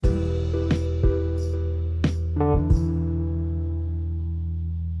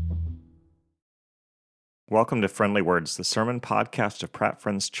Welcome to Friendly Words, the sermon podcast of Pratt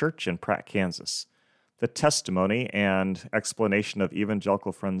Friends Church in Pratt, Kansas. The testimony and explanation of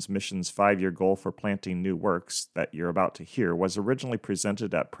Evangelical Friends Mission's 5-year goal for planting new works that you're about to hear was originally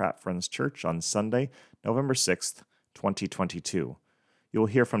presented at Pratt Friends Church on Sunday, November 6th, 2022. You'll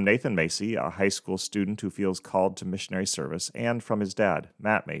hear from Nathan Macy, a high school student who feels called to missionary service, and from his dad,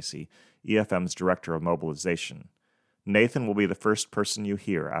 Matt Macy, EFM's Director of Mobilization. Nathan will be the first person you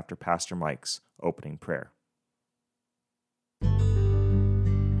hear after Pastor Mike's opening prayer.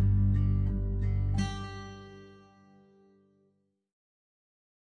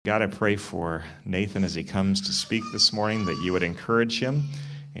 God, I pray for Nathan as he comes to speak this morning, that you would encourage him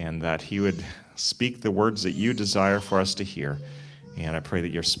and that he would speak the words that you desire for us to hear. And I pray that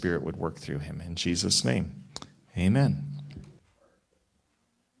your Spirit would work through him. In Jesus' name, amen.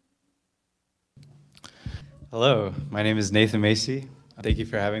 Hello, my name is Nathan Macy. Thank you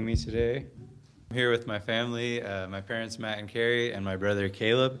for having me today. I'm here with my family, my parents Matt and Carrie, and my brother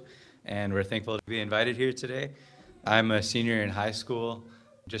Caleb, and we're thankful to be invited here today. I'm a senior in high school,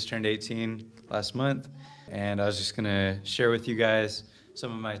 just turned 18 last month, and I was just going to share with you guys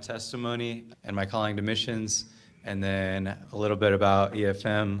some of my testimony and my calling to missions, and then a little bit about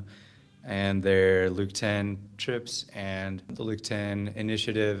EFM and their Luke 10 trips and the Luke 10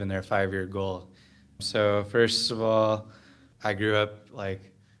 initiative and their 5-year goal. So first of all, I grew up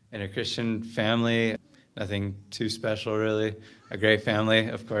in a Christian family, nothing too special really. A great family,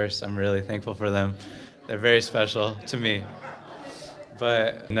 of course. I'm really thankful for them. They're very special to me.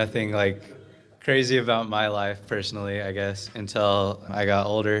 But nothing crazy about my life personally, I guess, until I got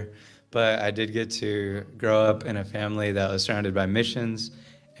older. But I did get to grow up in a family that was surrounded by missions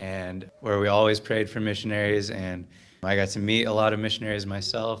and where we always prayed for missionaries, and I got to meet a lot of missionaries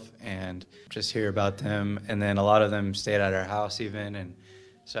myself and just hear about them. And then a lot of them stayed at our house even. And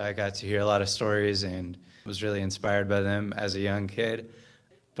so I got to hear a lot of stories and was really inspired by them as a young kid,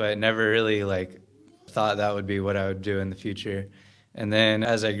 but never really thought that would be what I would do in the future. And then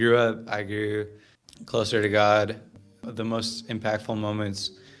as I grew up, I grew closer to God. The most impactful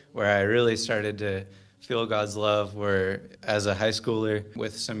moments where I really started to feel God's love were as a high schooler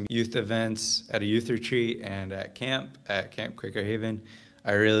with some youth events at a youth retreat and at Camp Quaker Haven.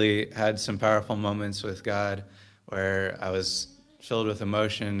 I really had some powerful moments with God where I was filled with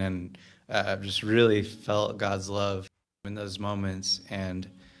emotion and just really felt God's love in those moments. And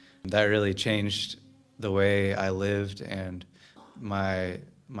that really changed the way I lived and my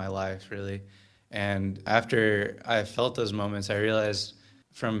life, really. And after I felt those moments, I realized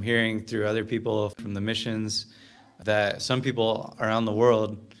from hearing through other people from the missions that some people around the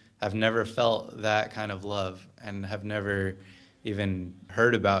world have never felt that kind of love and have never even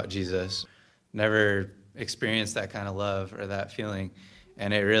heard about Jesus, never experienced that kind of love or that feeling.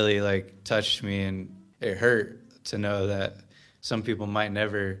 And it really touched me, and it hurt to know that some people might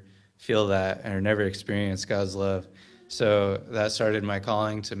never feel that or never experience God's love. So that started my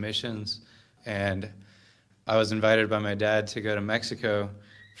calling to missions, and I was invited by my dad to go to Mexico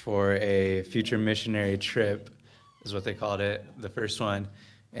for a future missionary trip, is what they called it, the first one.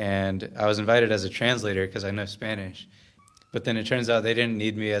 And I was invited as a translator because I know Spanish. But then it turns out they didn't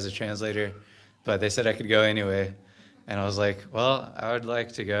need me as a translator, but they said I could go anyway. And I was like, well, I would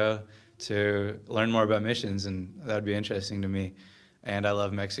like to go to learn more about missions, and that would be interesting to me. And I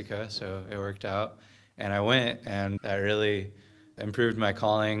love Mexico, so it worked out. And I went, and that really improved my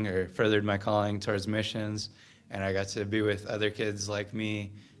calling or furthered my calling towards missions. And I got to be with other kids like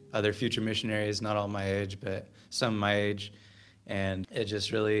me, other future missionaries, not all my age, but some my age. And it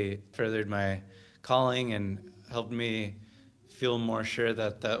just really furthered my calling and helped me feel more sure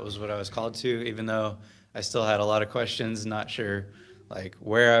that that was what I was called to, even though I still had a lot of questions, not sure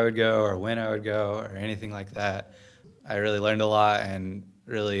where I would go or when I would go or anything like that. I really learned a lot and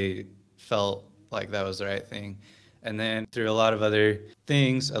really felt like that was the right thing. And then through a lot of other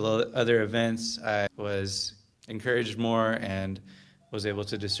things, other events, I was encouraged more and was able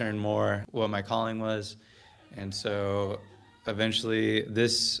to discern more what my calling was. And so eventually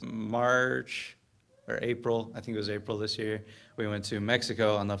this March or April, I think it was April this year, we went to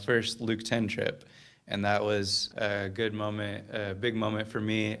Mexico on the first Luke 10 trip. And that was a good moment, a big moment for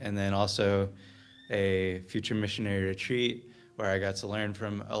me. And then also a future missionary retreat where I got to learn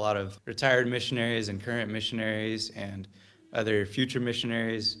from a lot of retired missionaries and current missionaries and other future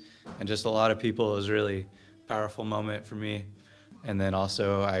missionaries and just a lot of people. It was a really powerful moment for me. And then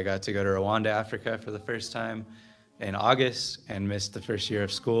also I got to go to Rwanda, Africa for the first time in August and missed the first year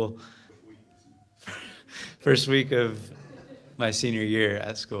of school. First week of my senior year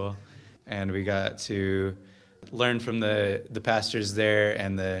at school. And we got to learn from the pastors there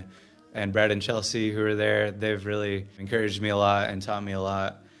and the and Brad and Chelsea, who are there, they've really encouraged me a lot and taught me a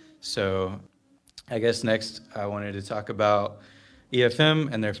lot. So I guess next I wanted to talk about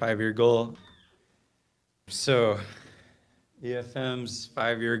EFM and their 5-year goal. So EFM's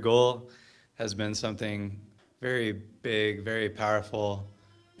 5-year goal has been something very big, very powerful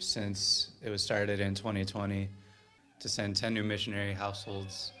since it was started in 2020, to send 10 new missionary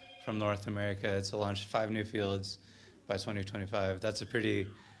households from North America, to launch 5 new fields by 2025. That's a pretty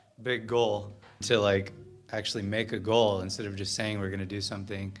big goal, to actually make a goal instead of just saying we're going to do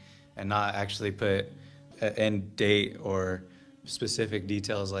something and not actually put an end date or specific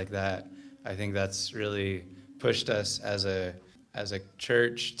details like that. I think that's really pushed us as a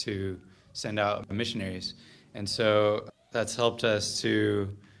church to send out missionaries. And so that's helped us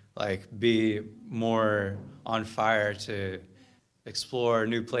to be more on fire to explore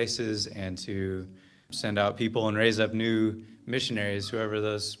new places and to send out people and raise up new missionaries, whoever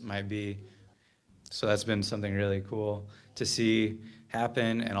those might be. So that's been something really cool to see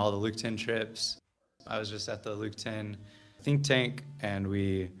happen, and all the Luke 10 trips. I was just at the Luke 10 think tank, and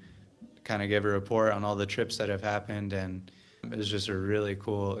we kind of gave a report on all the trips that have happened, and it was just a really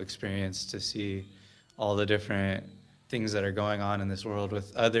cool experience to see all the different things that are going on in this world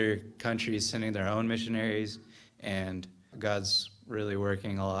with other countries sending their own missionaries, and God's really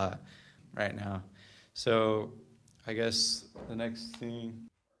working a lot right now. So I guess the next thing,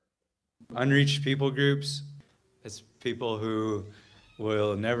 unreached people groups. It's people who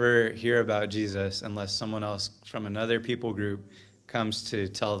will never hear about Jesus unless someone else from another people group comes to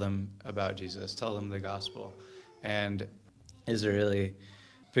tell them about Jesus, tell them the gospel. And is a really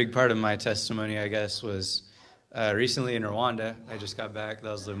big part of my testimony, I guess, was recently in Rwanda. I just got back.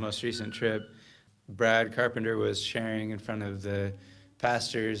 That was the most recent trip. Brad Carpenter was sharing in front of the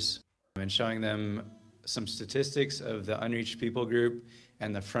pastors and showing them some statistics of the unreached people group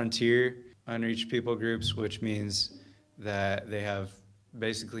and the frontier unreached people groups, which means that they have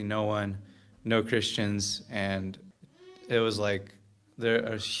basically no one, no Christians, and it was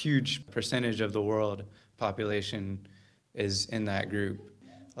a huge percentage of the world population is in that group.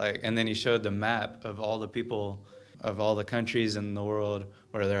 And then he showed the map of all the people of all the countries in the world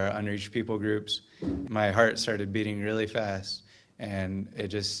where there are unreached people groups. My heart started beating really fast, and it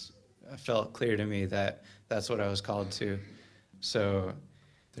just felt clear to me that that's what I was called to. So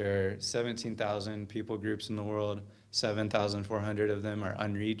there are 17,000 people groups in the world. 7,400 of them are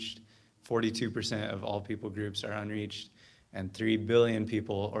unreached. 42% of all people groups are unreached. And 3 billion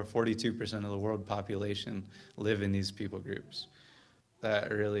people, or 42% of the world population, live in these people groups.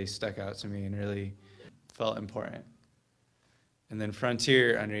 That really stuck out to me and really felt important. And then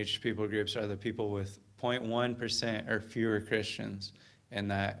frontier unreached people groups are the people with 0.1% or fewer Christians in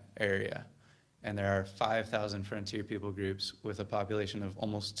that area. And there are 5,000 frontier people groups with a population of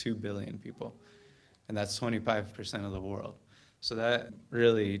almost 2 billion people. And that's 25% of the world. So that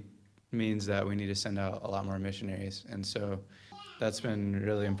really means that we need to send out a lot more missionaries. And so that's been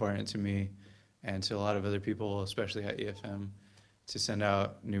really important to me and to a lot of other people, especially at EFM, to send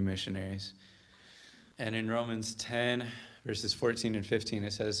out new missionaries. And in Romans 10, verses 14 and 15,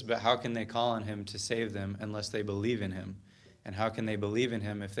 it says, "But how can they call on him to save them unless they believe in him? And how can they believe in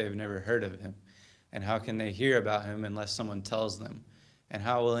him if they've never heard of him? And how can they hear about him unless someone tells them? And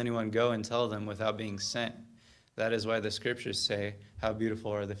how will anyone go and tell them without being sent? That is why the scriptures say, how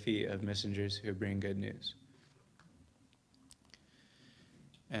beautiful are the feet of messengers who bring good news."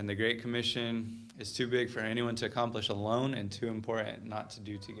 And the Great Commission is too big for anyone to accomplish alone and too important not to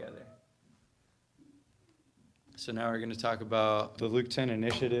do together. So now we're going to talk about the Luke 10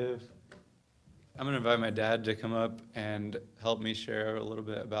 initiative. I'm going to invite my dad to come up and help me share a little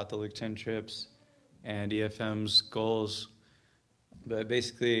bit about the Luke 10 trips and EFM's goals. But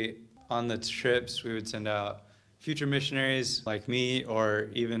basically, on the trips, we would send out future missionaries like me, or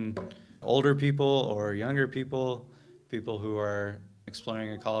even older people or younger people, people who are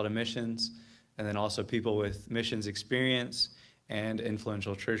exploring a call to missions, and then also people with missions experience and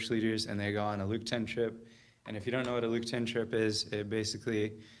influential church leaders, and they go on a Luke 10 trip. And if you don't know what a Luke 10 trip is, it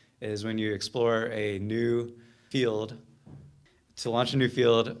basically is when you explore a new field, to launch a new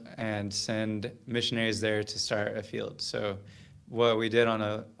field and send missionaries there to start a field. So what we did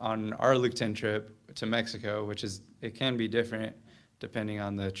on our Luke 10 trip to Mexico, which is, it can be different depending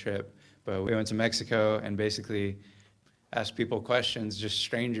on the trip, but we went to Mexico and basically asked people questions, just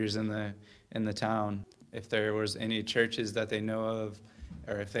strangers in the town, if there was any churches that they know of,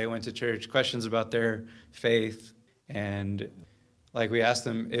 or if they went to church, questions about their faith. And we asked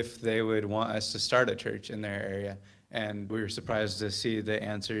them if they would want us to start a church in their area. And we were surprised to see the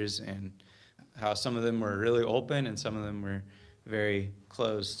answers and how some of them were really open and some of them were very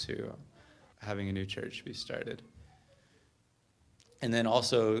close to having a new church be started. And then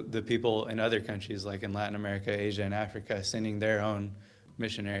also the people in other countries, like in Latin America, Asia, and Africa, sending their own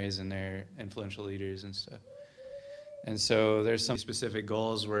missionaries and their influential leaders and stuff. And so there's some specific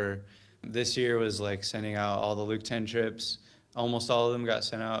goals where this year was like sending out all the Luke 10 trips. Almost all of them got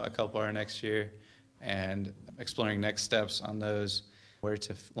sent out. A couple are next year, and exploring next steps on those, where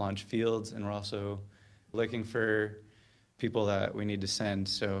to launch fields. And we're also looking for people that we need to send.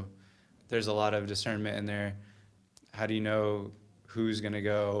 So there's a lot of discernment in there. How do you know who's going to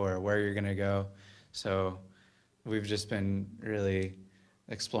go or where you're going to go? So we've just been really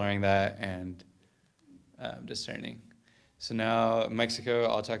exploring that and discerning. So now Mexico,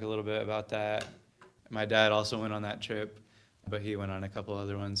 I'll talk a little bit about that. My dad also went on that trip, but he went on a couple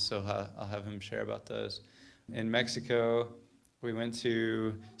other ones, so I'll have him share about those. In Mexico, we went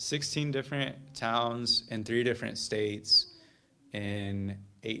to 16 different towns in 3 different states in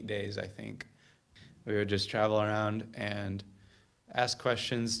 8 days, I think. We would just travel around and ask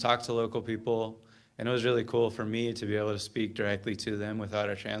questions, talk to local people, and it was really cool for me to be able to speak directly to them without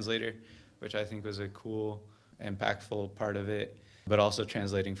a translator, which I think was a cool, impactful part of it, but also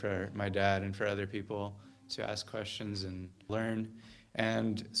translating for my dad and for other people to ask questions and learn.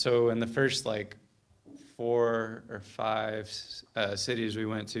 And so in the first 4 or 5 cities we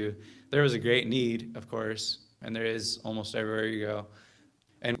went to, there was a great need, of course, and there is almost everywhere you go.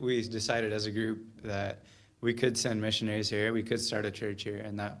 And we decided as a group that we could send missionaries here, we could start a church here,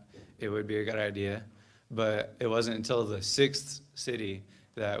 and that it would be a good idea. But it wasn't until the 6th city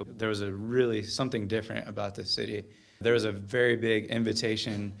that there was something different about the city. There was a very big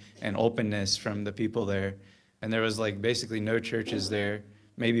invitation and openness from the people there. And there was basically no churches there,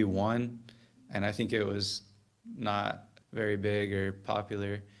 maybe one. And I think it was not very big or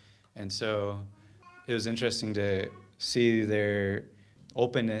popular. And so it was interesting to see their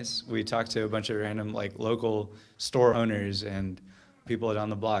openness. We talked to a bunch of random local store owners and people down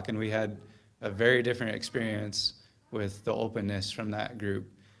the block, and we had a very different experience with the openness from that group.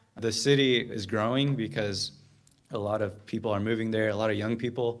 The city is growing because a lot of people are moving there, a lot of young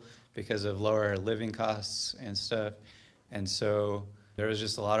people, because of lower living costs and stuff. And so there was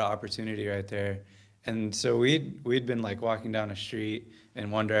just a lot of opportunity right there. And so we'd been walking down a street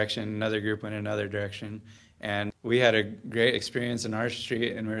in one direction, another group went in another direction. And we had a great experience in our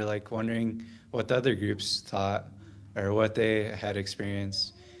street, and we were wondering what the other groups thought or what they had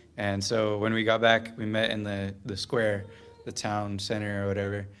experienced. And so when we got back, we met in the square, the town center or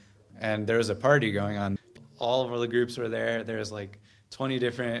whatever, and there was a party going on. All of the groups were there. There was 20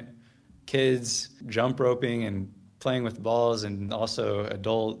 different kids jump roping and playing with balls, and also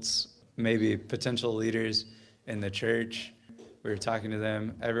adults, maybe potential leaders in the church. We were talking to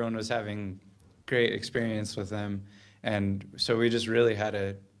them. Everyone was having great experience with them. And so we just really had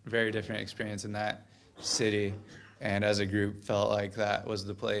a very different experience in that city. And as a group, felt like that was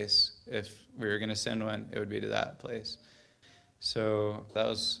the place. If we were going to send one, it would be to that place. So that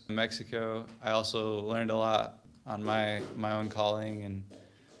was Mexico. I also learned a lot on my own calling and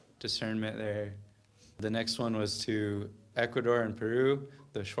discernment there. The next one was to Ecuador and Peru,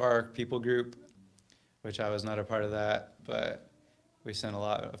 the Shuar people group, which I was not a part of that, but we sent a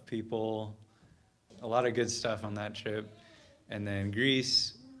lot of people, a lot of good stuff on that trip. And then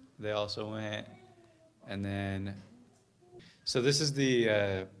Greece, they also went. And then, so this is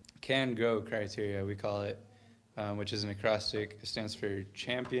the Can Go criteria, we call it, which is an acrostic. It stands for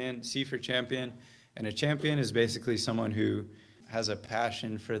champion, C for champion. And a champion is basically someone who has a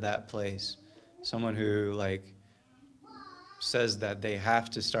passion for that place. Someone who says that they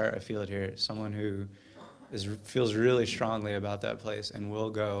have to start a field here. Someone who feels really strongly about that place and will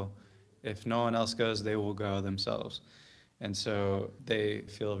go. If no one else goes, they will go themselves. And so they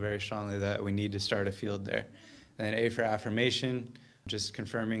feel very strongly that we need to start a field there. And then A for affirmation, just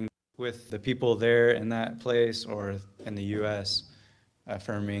confirming with the people there in that place or in the U.S.,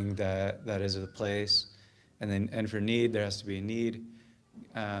 affirming that that is the place. And then N for need, there has to be a need.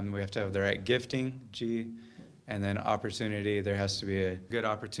 We have to have the right gifting, G. And then opportunity, there has to be a good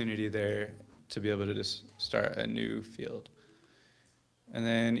opportunity there to be able to just start a new field. And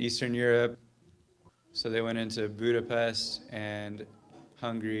then Eastern Europe, so they went into Budapest and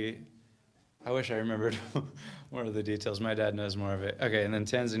Hungary. I wish I remembered more of the details. My dad knows more of it. Okay, and then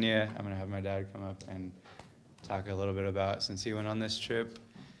Tanzania, I'm going to have my dad come up and talk a little bit about, since he went on this trip.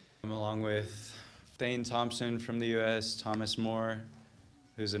 I'm along with Thane Thompson from the U.S., Thomas Moore,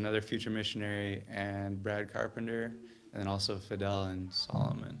 who's another future missionary, and Brad Carpenter, and then also Fidel and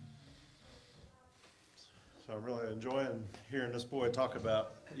Solomon. So I'm really enjoying hearing this boy talk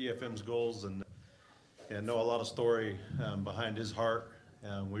about EFM's goals, and and know a lot of story behind his heart.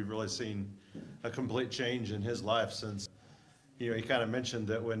 We've really seen a complete change in his life since, he kind of mentioned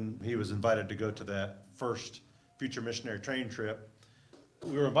that when he was invited to go to that first future missionary training trip,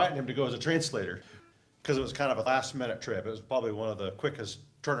 we were inviting him to go as a translator because it was kind of a last minute trip. It was probably one of the quickest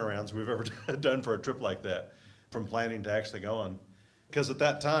turnarounds we've ever done for a trip like that, from planning to actually going. Because at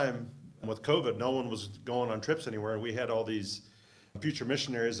that time, with COVID, no one was going on trips anywhere, and we had all these future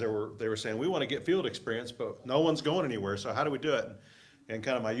missionaries that they were saying, we want to get field experience, but no one's going anywhere, so how do we do it? And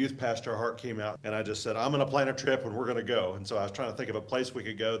kind of my youth pastor heart came out, and I just said, I'm going to plan a trip and we're going to go. And so I was trying to think of a place we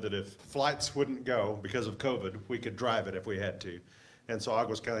could go that if flights wouldn't go because of COVID, we could drive it if we had to. And so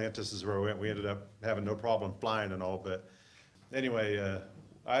Aguascalientes is where we went. We ended up having no problem flying and all, but anyway,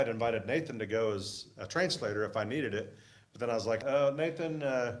 I had invited Nathan to go as a translator if I needed it. But then I was like, Nathan,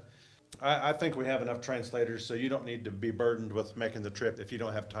 I think we have enough translators, so you don't need to be burdened with making the trip if you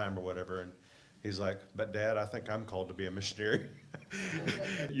don't have time or whatever. And he's like, but Dad, I think I'm called to be a missionary.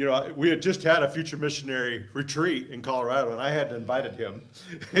 We had just had a future missionary retreat in Colorado, and I hadn't invited him.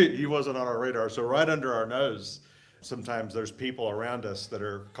 He wasn't on our radar. So right under our nose, sometimes there's people around us that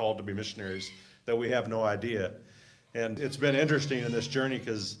are called to be missionaries that we have no idea. And it's been interesting in this journey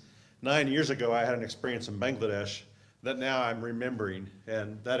because 9 years ago, I had an experience in Bangladesh that now I'm remembering.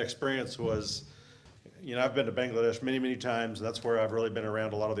 And that experience was, I've been to Bangladesh many, many times. That's where I've really been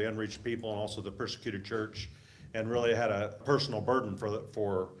around a lot of the unreached people and also the persecuted church, and really had a personal burden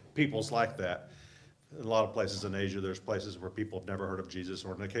for peoples like that. In a lot of places in Asia, there's places where people have never heard of Jesus,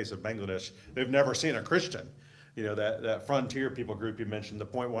 or in the case of Bangladesh, they've never seen a Christian. That frontier people group you mentioned, the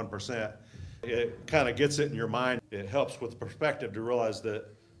 0.1%, it kind of gets it in your mind. It helps with perspective to realize that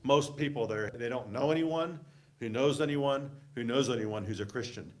most people there, they don't know anyone who knows anyone who's a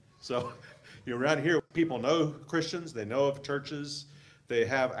Christian. So around here, people know Christians, they know of churches, they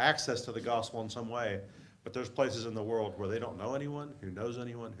have access to the gospel in some way, but there's places in the world where they don't know anyone who knows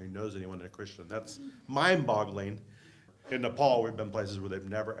anyone in a Christian. That's mind-boggling. In Nepal, we've been places where they've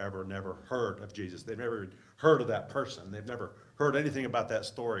never, ever, never heard of Jesus. They've never heard of that person. They've never heard anything about that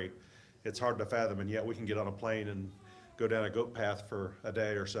story. It's hard to fathom, and yet we can get on a plane and go down a goat path for a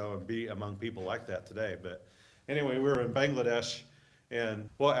day or so and be among people like that today. But anyway, we were in Bangladesh, and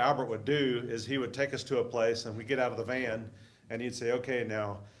what Albert would do is he would take us to a place, and we'd get out of the van, and he'd say, okay,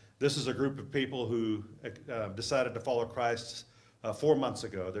 now, this is a group of people who decided to follow Christ 4 months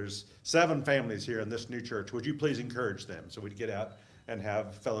ago. There's 7 families here in this new church. Would you please encourage them? So we'd get out and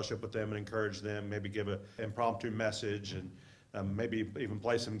have fellowship with them and encourage them, maybe give an impromptu message, and maybe even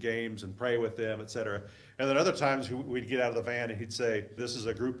play some games and pray with them, etc. And then other times we'd get out of the van and he'd say, this is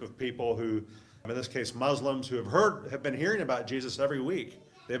a group of people who, in this case Muslims, who have been hearing about Jesus every week.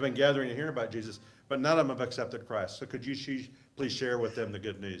 They've been gathering and hearing about Jesus, but none of them have accepted Christ. So could you please share with them the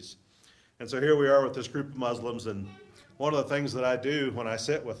good news? And so here we are with this group of Muslims, and one of the things that I do when I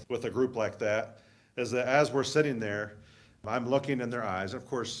sit with a group like that is that as we're sitting there, I'm looking in their eyes. Of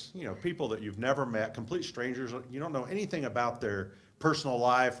course, people that you've never met, complete strangers, you don't know anything about their personal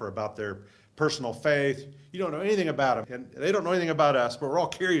life or about their personal faith. You don't know anything about them, and they don't know anything about us, but we're all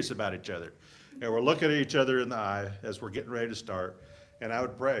curious about each other. And we're looking at each other in the eye as we're getting ready to start. And I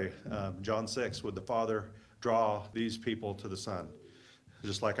would pray, John 6, would the Father draw these people to the Son?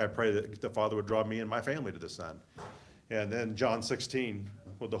 Just like I pray that the Father would draw me and my family to the Son. And then John 16,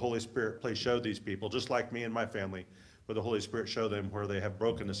 would the Holy Spirit please show these people, just like me and my family, would the Holy Spirit show them where they have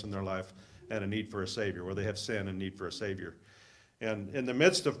brokenness in their life and a need for a Savior, where they have sin and need for a Savior. And in the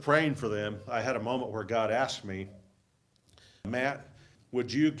midst of praying for them, I had a moment where God asked me, Matt,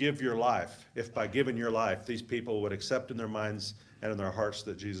 would you give your life, if by giving your life, these people would accept in their minds and in their hearts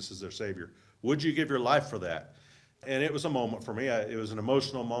that Jesus is their Savior? Would you give your life for that? And it was a moment for me. It was an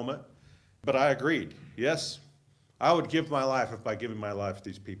emotional moment, but I agreed. Yes, I would give my life if by giving my life,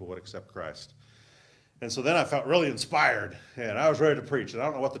 these people would accept Christ. And so then I felt really inspired, and I was ready to preach. And I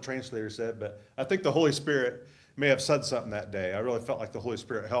don't know what the translator said, but I think the Holy Spirit may have said something that day. I really felt like the Holy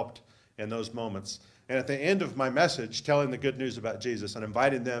Spirit helped in those moments. And at the end of my message, telling the good news about Jesus and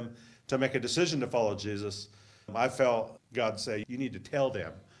inviting them to make a decision to follow Jesus, I felt God say, you need to tell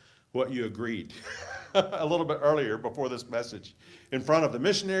them what you agreed a little bit earlier before this message, in front of the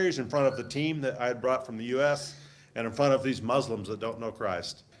missionaries, in front of the team that I had brought from the U.S., and in front of these Muslims that don't know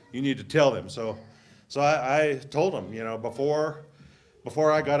Christ. You need to tell them. So I told them,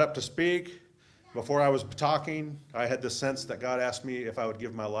 before I got up to speak, before I was talking, I had the sense that God asked me if I would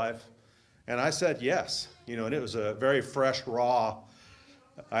give my life. And I said yes, and it was a very fresh, raw,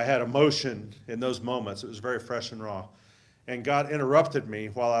 I had emotion in those moments. It was very fresh and raw. And God interrupted me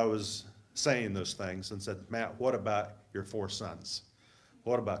while I was saying those things and said, Matt, what about your 4 sons?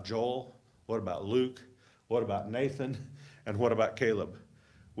 What about Joel? What about Luke? What about Nathan? And what about Caleb?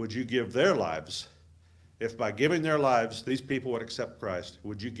 Would you give their lives? If by giving their lives, these people would accept Christ,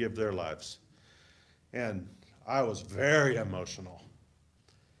 would you give their lives? And I was very emotional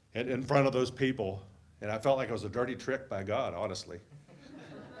and in front of those people. And I felt like it was a dirty trick by God, honestly.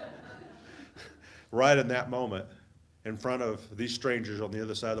 Right in that moment, in front of these strangers on the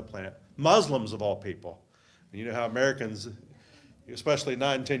other side of the planet, Muslims of all people. And you know how Americans, especially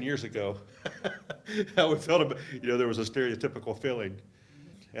 9-10 years ago, how we felt about, there was a stereotypical feeling.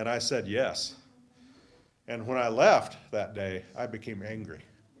 And I said yes. And when I left that day, I became angry.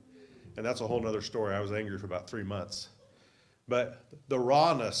 And that's a whole other story. I was angry for about 3 months. But the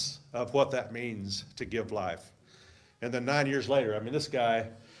rawness of what that means to give life. And then 9 years later, this guy,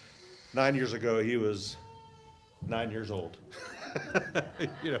 9 years ago, he was 9 years old.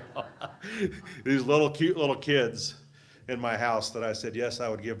 These cute little kids in my house that I said, yes, I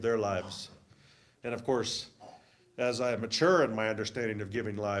would give their lives. And of course, as I mature in my understanding of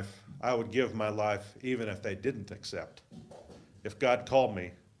giving life, I would give my life even if they didn't accept. If God called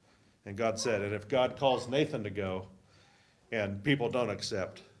me, and God said, and if God calls Nathan to go, and people don't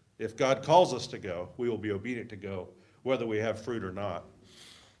accept, if God calls us to go, we will be obedient to go, whether we have fruit or not.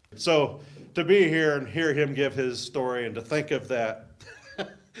 So to be here and hear him give his story and to think of that,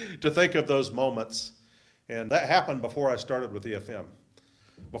 to think of those moments, and that happened before I started with EFM,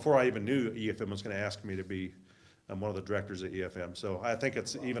 before I even knew EFM was going to ask me to be one of the directors at EFM. So I think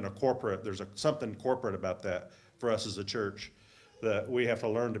it's even there's something corporate about that for us as a church, that we have to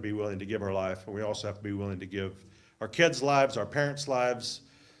learn to be willing to give our life, and we also have to be willing to give our kids' lives, our parents' lives,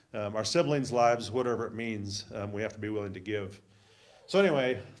 our siblings' lives, whatever it means, we have to be willing to give. So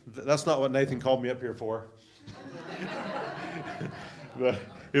anyway, that's not what Nathan called me up here for. But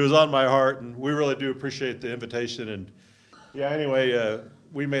it was on my heart, and we really do appreciate the invitation. And anyway,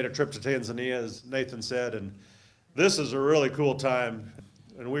 we made a trip to Tanzania, as Nathan said, and this is a really cool time,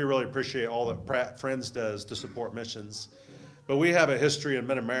 and we really appreciate all that Pratt Friends does to support missions. But we have a history in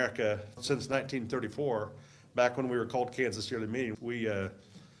Mid-America since 1934, back when we were called Kansas Yearly Meeting. We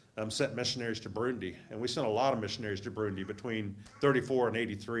sent missionaries to Burundi, and we sent a lot of missionaries to Burundi between 34 and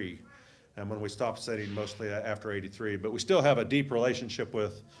 83, and when we stopped sending mostly after 83. But we still have a deep relationship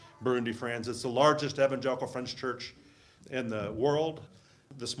with Burundi Friends. It's the largest evangelical Friends church in the world.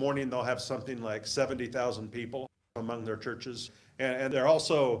 This morning they'll have something like 70,000 people among their churches, and they're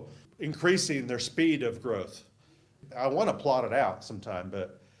also increasing their speed of growth. I want to plot it out sometime,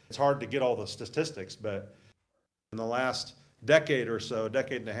 but it's hard to get all the statistics. But in the last decade or so,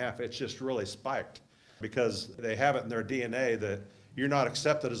 decade and a half, it's just really spiked because they have it in their DNA that you're not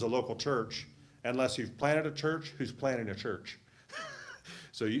accepted as a local church unless you've planted a church who's planting a church.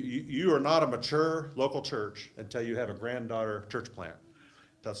 So you are not a mature local church until you have a granddaughter church plant.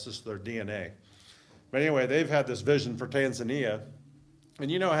 That's just their DNA. But anyway, they've had this vision for Tanzania.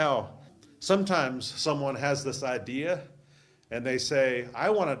 And you know how sometimes someone has this idea and they say, I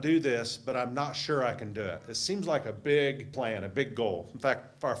want to do this, but I'm not sure I can do it. It seems like a big plan, a big goal. In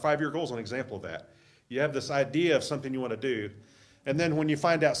fact, our 5-year goal is an example of that. You have this idea of something you want to do, and then when you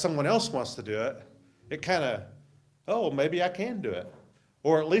find out someone else wants to do it, it kind of, oh, maybe I can do it,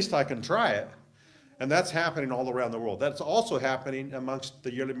 or at least I can try it. And that's happening all around the world. That's also happening amongst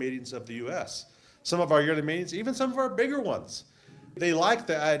the yearly meetings of the U.S. Some of our yearly meetings, even some of our bigger ones, they like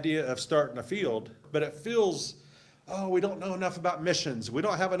the idea of starting a field, but it feels, oh, we don't know enough about missions. We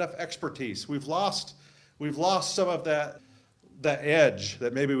don't have enough expertise. We've lost some of that edge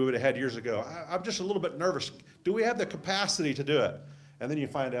that maybe we would have had years ago. I'm just a little bit nervous. Do we have the capacity to do it? And then you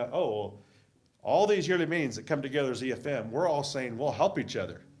find out, oh, well, all these yearly meetings that come together as EFM, we're all saying we'll help each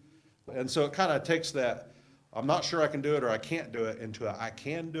other. And so it kind of takes that, I'm not sure I can do it or I can't do it, into a I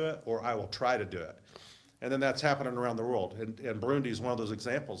can do it or I will try to do it. And then that's happening around the world. And Burundi is one of those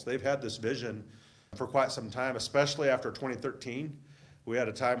examples. They've had this vision for quite some time, especially after 2013. We had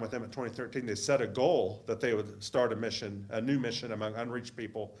a time with them at 2013. They set a goal that they would start a new mission among unreached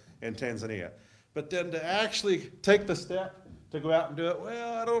people in Tanzania. But then to actually take the step to go out and do it,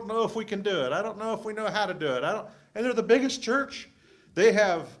 well, I don't know if we can do it. I don't know if we know how to do it. And they're the biggest church. They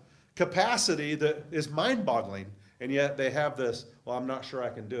have capacity that is mind-boggling, and yet they have this, well, I'm not sure I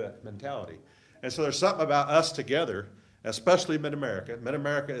can do it mentality. And so there's something about us together, especially Mid-America.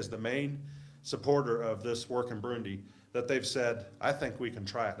 Mid-America is the main supporter of this work in Burundi, that they've said, I think we can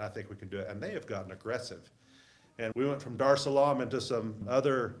try it and I think we can do it. And they have gotten aggressive. And we went from Dar es Salaam into some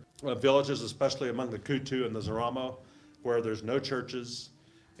other villages, especially among the Kutu and the Zaramo, where there's no churches.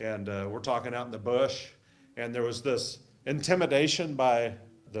 And we're talking out in the bush. And there was this intimidation by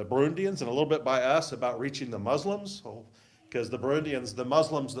the Burundians and a little bit by us about reaching the Muslims. Because the Burundians, the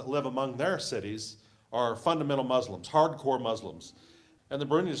Muslims that live among their cities, are fundamental Muslims, hardcore Muslims. And the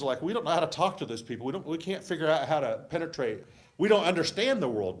Burundians are like, we don't know how to talk to those people. We can't figure out how to penetrate. We don't understand the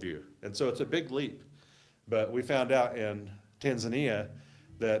worldview. And so it's a big leap. But we found out in Tanzania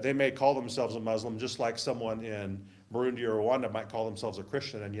that they may call themselves a Muslim just like someone in Burundi or Rwanda might call themselves a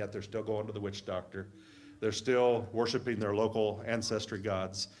Christian, and yet they're still going to the witch doctor. They're still worshiping their local ancestry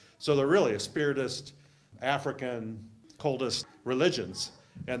gods. So they're really a spiritist, African, cultist religions.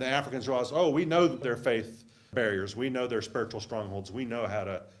 And the Africans realize, oh, we know their faith barriers. We know their spiritual strongholds. We know how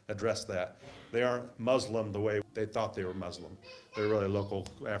to address that. They aren't Muslim the way they thought they were Muslim. They're really local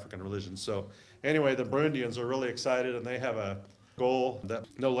African religions. So anyway, the Burundians are really excited, and they have a goal that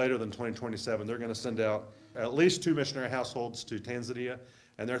no later than 2027, they're going to send out at least 2 missionary households to Tanzania,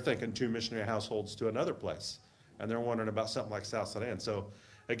 and they're thinking 2 missionary households to another place. And they're wondering about something like South Sudan. So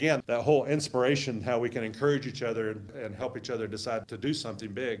again, that whole inspiration, how we can encourage each other and help each other decide to do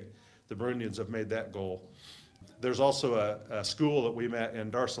something big, the Burundians have made that goal. There's also a school that we met in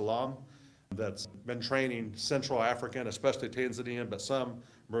Dar es Salaam that's been training Central African, especially Tanzanian, but some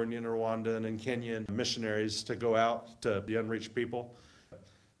Burundian, Rwandan, and Kenyan missionaries to go out to the unreached people.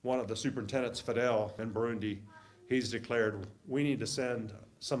 One of the superintendents, Fidel, in Burundi, he's declared, we need to send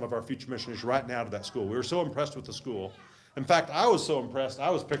some of our future missionaries right now to that school. We were so impressed with the school. In fact, I was so impressed, I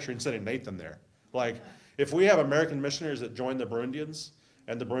was picturing sending Nathan there. Like, if we have American missionaries that join the Burundians,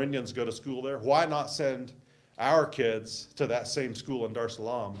 and the Burundians go to school there, why not send our kids to that same school in Dar es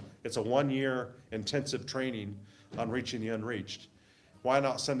Salaam? It's a 1-year intensive training on reaching the unreached. Why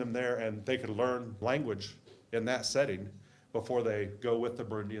not send them there and they could learn language in that setting before they go with the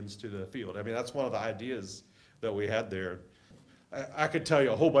Burundians to the field? I mean, that's one of the ideas that we had there. I could tell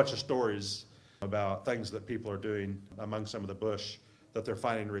you a whole bunch of stories about things that people are doing among some of the bush that they're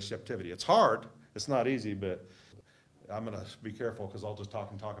finding receptivity. It's hard, it's not easy, but I'm gonna be careful because I'll just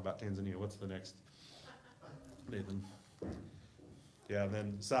talk about Tanzania. What's the next, Nathan? Yeah, and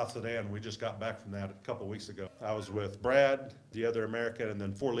then South Sudan, we just got back from that a couple weeks ago. I was with Brad, the other American, and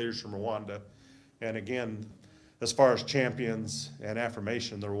then 4 leaders from Rwanda. And again, as far as champions and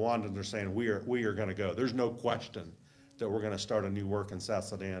affirmation, the Rwandans are saying, we are gonna go. There's no question that we're gonna start a new work in South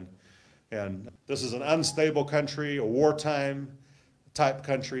Sudan. And this is an unstable country, a wartime type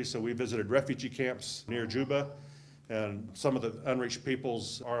country, so we visited refugee camps near Juba, and some of the unreached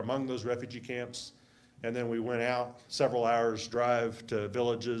peoples are among those refugee camps. And then we went out several hours drive to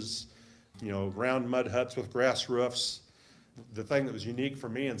villages, round mud huts with grass roofs. The thing that was unique for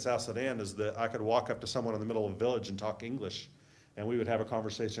me in South Sudan is that I could walk up to someone in the middle of a village and talk English, and we would have a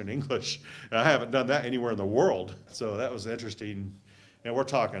conversation in English. And I haven't done that anywhere in the world, so that was interesting. And we're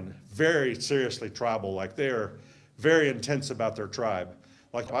talking very seriously tribal, like they're very intense about their tribe.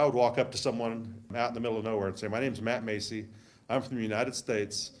 Like I would walk up to someone out in the middle of nowhere and say, my name's Matt Macy, I'm from the United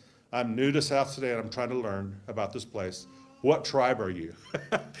States, I'm new to South Sudan, I'm trying to learn about this place. What tribe are you?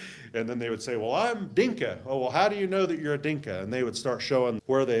 And then they would say, well, I'm Dinka. Oh, well, how do you know that you're a Dinka? And they would start showing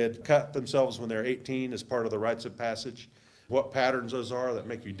where they had cut themselves when they're 18 as part of the rites of passage, what patterns those are that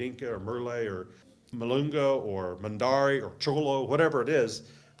make you Dinka or Murle or Malungo or Mandari or Cholo, whatever it is.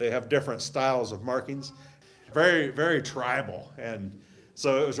 They have different styles of markings. Very, very tribal. And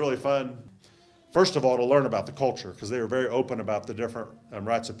so it was really fun, first of all, to learn about the culture, because they were very open about the different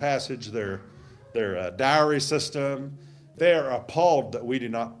rites of passage, their dowry system. They are appalled that we do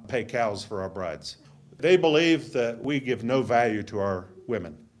not pay cows for our brides. They believe that we give no value to our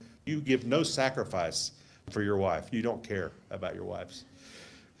women. You give no sacrifice for your wife. You don't care about your wives.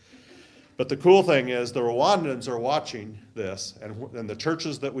 But the cool thing is the Rwandans are watching this, and the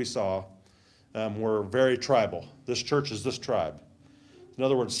churches that we saw were very tribal. This church is this tribe. In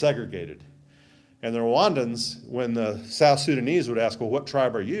other words, segregated. And the Rwandans, when the South Sudanese would ask, well, what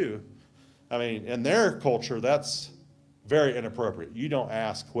tribe are you? I mean, in their culture, that's very inappropriate. You don't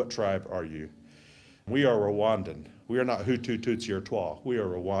ask, what tribe are you? We are Rwandan. We are not Hutu, Tutsi, or Twa. We are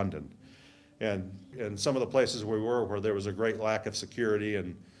Rwandan. And in some of the places we were where there was a great lack of security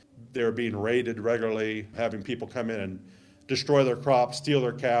and they were being raided regularly, having people come in and destroy their crops, steal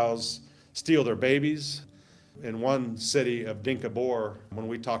their cows, steal their babies. In one city of Dinka Bor, when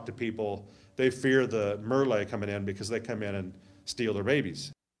we talk to people, they fear the Murle coming in because they come in and steal their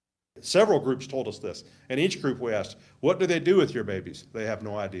babies. Several groups told us this. And each group we asked, what do they do with your babies? They have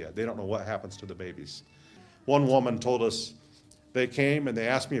no idea. They don't know what happens to the babies. One woman told us they came and they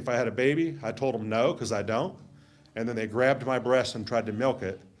asked me if I had a baby. I told them no, because I don't. And then they grabbed my breast and tried to milk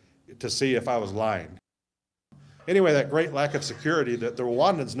it to see if I was lying. Anyway, that great lack of security that the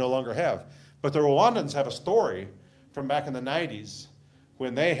Rwandans no longer have. But the Rwandans have a story from back in the 90s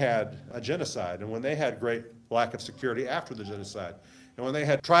when they had a genocide and when they had great lack of security after the genocide. and when they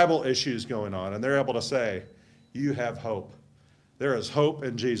had tribal issues going on, and they're able to say, you have hope. There is hope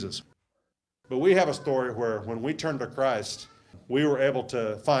in Jesus. But we have a story where when we turned to Christ, we were able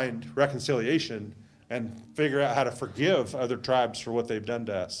to find reconciliation and figure out how to forgive other tribes for what they've done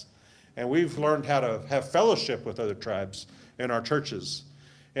to us. And we've learned how to have fellowship with other tribes in our churches.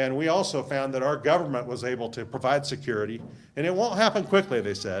 And we also found that our government was able to provide security. And it won't happen quickly,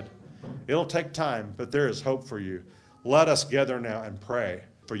 they said. It'll take time, but there is hope for you. Let us gather now and pray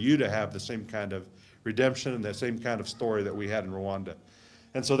for you to have the same kind of redemption and the same kind of story that we had in Rwanda.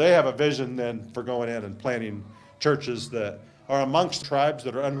 And so they have a vision then for going in and planting churches that are amongst tribes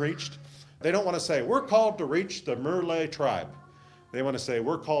that are unreached. They don't want to say, we're called to reach the Murle tribe. They want to say,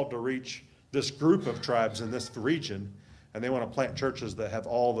 we're called to reach this group of tribes in this region. And they want to plant churches that have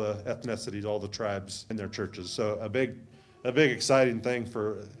all the ethnicities, all the tribes in their churches. So a big exciting thing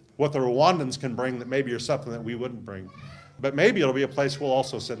for what the Rwandans can bring that maybe is something that we wouldn't bring. But maybe it'll be a place we'll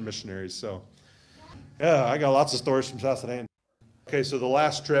also send missionaries. So yeah, I got lots of stories from South Sudan. Okay, so the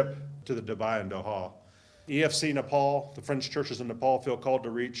last trip to the Dubai and Doha. EFC Nepal, the French churches in Nepal feel called to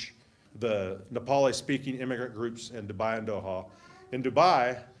reach the Nepali-speaking immigrant groups in Dubai and Doha. In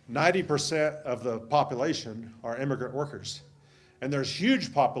Dubai, 90% of the population are immigrant workers. And there's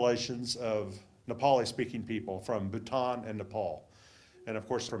huge populations of Nepali-speaking people from Bhutan and Nepal. And of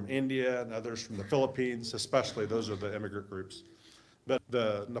course from India and others from the Philippines, especially those are the immigrant groups. But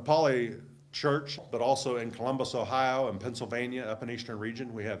the Nepali church, but also in Columbus, Ohio and Pennsylvania, up in Eastern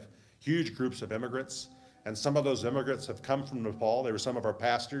region, we have huge groups of immigrants. And some of those immigrants have come from Nepal. They were some of our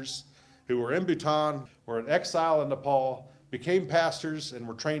pastors who were in Bhutan, were in exile in Nepal, became pastors and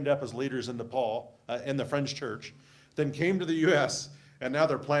were trained up as leaders in Nepal, in the French church, then came to the U.S., and now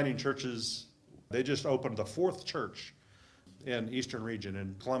they're planting churches. They just opened the 4th church in Eastern region,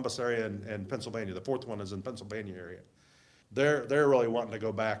 in Columbus area and Pennsylvania. The 4th one is in Pennsylvania area. They're really wanting to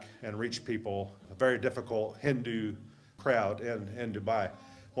go back and reach people, a very difficult Hindu crowd in Dubai.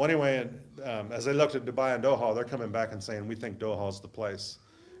 Well, anyway, as they looked at Dubai and Doha, they're coming back and saying, we think Doha is the place.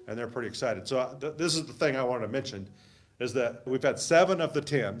 And they're pretty excited. So this is the thing I wanted to mention, is that we've had 7 of the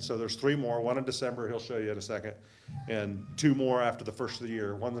 10, so there's 3 more, 1 in December, he'll show you in a second, and 2 more after the first of the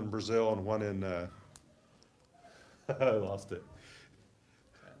year, 1 in Brazil and 1 in, I lost it.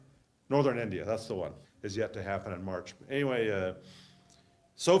 Northern India, that's the one, is yet to happen in March. Anyway,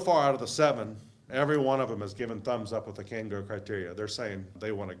 so far out of the 7, every one of them has given thumbs up with the can-go criteria. They're saying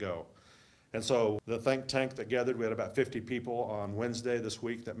they want to go. And so the think tank that gathered, we had about 50 people on Wednesday this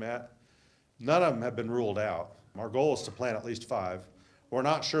week that met. None of them have been ruled out. Our goal is to plant at least 5. We're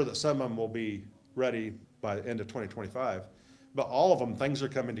not sure that some of them will be ready by the end of 2025, but all of them, things are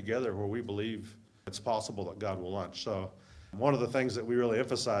coming together where we believe it's possible that God will launch. So one of the things that we really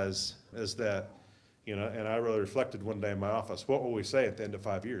emphasize is that, and I really reflected one day in my office, what will we say at the end of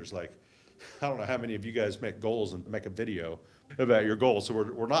 5 years? Like, I don't know how many of you guys make goals and make a video about your goals. So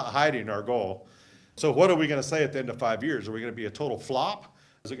we're not hiding our goal. So what are we going to say at the end of 5 years? Are we going to be a total flop?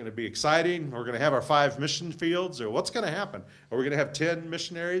 Is it going to be exciting? Are we going to have our 5 mission fields? Or what's going to happen? Are we going to have 10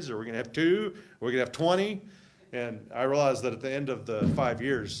 missionaries? Are we going to have 2? Are we going to have 20? And I realized that at the end of the 5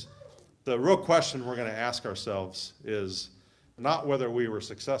 years, the real question we're going to ask ourselves is not whether we were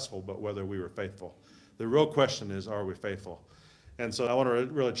successful, but whether we were faithful. The real question is, are we faithful? And so I want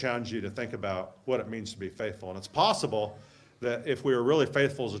to really challenge you to think about what it means to be faithful. And it's possible that if we were really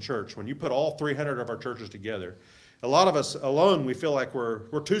faithful as a church, when you put all 300 of our churches together, a lot of us alone, we feel like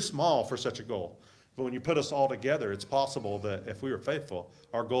we're too small for such a goal. But when you put us all together, it's possible that if we were faithful,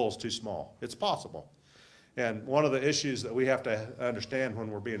 our goal is too small. It's possible. And one of the issues that we have to understand when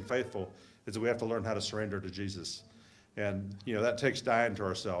we're being faithful is that we have to learn how to surrender to Jesus. And, that takes dying to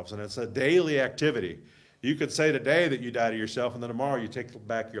ourselves. And it's a daily activity. You could say today that you die to yourself, and then tomorrow you take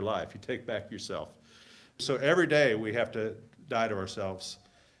back your life. You take back yourself. So every day we have to die to ourselves.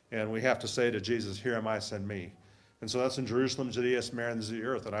 And we have to say to Jesus, here am I, send me. And so that's in Jerusalem, Judea, Samaria, and the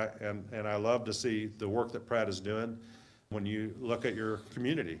earth. And I love to see the work that Pratt is doing when you look at your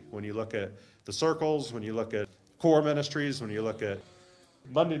community, when you look at the circles, when you look at core ministries, when you look at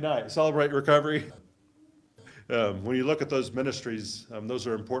Monday night, Celebrate Recovery. When you look at those ministries, those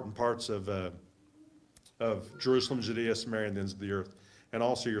are important parts of Jerusalem, Judea, Samaria, and the ends of the earth, and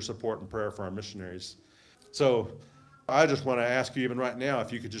also your support and prayer for our missionaries. So I just want to ask you even right now,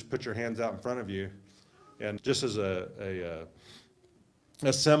 if you could just put your hands out in front of you, and just as a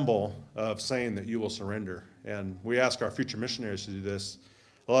symbol of saying that you will surrender. And we ask our future missionaries to do this.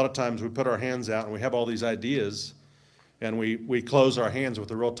 A lot of times we put our hands out and we have all these ideas, and we close our hands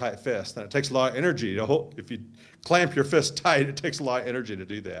with a real tight fist. And it takes a lot of energy to hold. If you clamp your fist tight, it takes a lot of energy to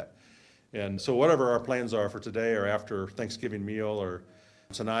do that. And so whatever our plans are for today or after Thanksgiving meal or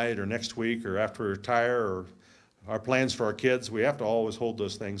tonight or next week or after we retire or our plans for our kids, we have to always hold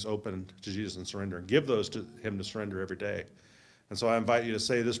those things open to Jesus and surrender and give those to him to surrender every day. And so I invite you to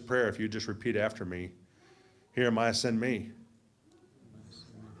say this prayer if you just repeat after me. Here am I, send me.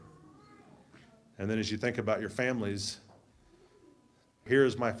 And then as you think about your families, here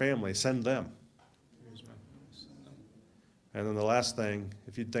is my family, send them. And then the last thing,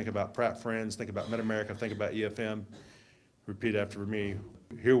 if you think about Pratt Friends, think about Mid-America, think about EFM, repeat after me.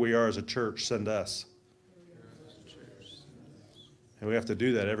 Here we are as a church, send us. And we have to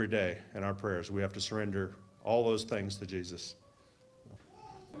do that every day in our prayers. We have to surrender all those things to Jesus.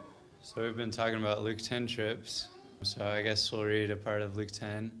 So we've been talking about Luke 10 trips. So I guess we'll read a part of Luke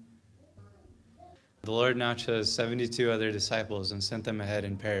 10. The Lord now chose 72 other disciples and sent them ahead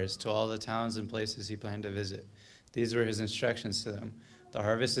in pairs to all the towns and places he planned to visit. These were his instructions to them. The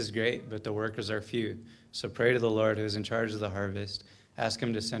harvest is great, but the workers are few. So pray to the Lord who is in charge of the harvest. Ask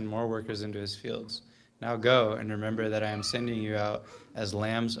him to send more workers into his fields. Now go and remember that I am sending you out as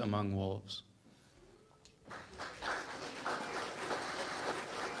lambs among wolves.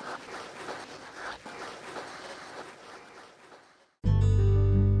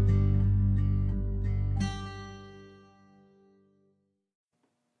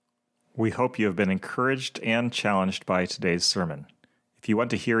 We hope you have been encouraged and challenged by today's sermon. If you want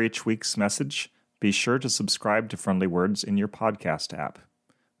to hear each week's message, be sure to subscribe to Friendly Words in your podcast app.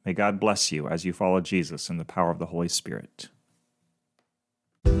 May God bless you as you follow Jesus in the power of the Holy Spirit.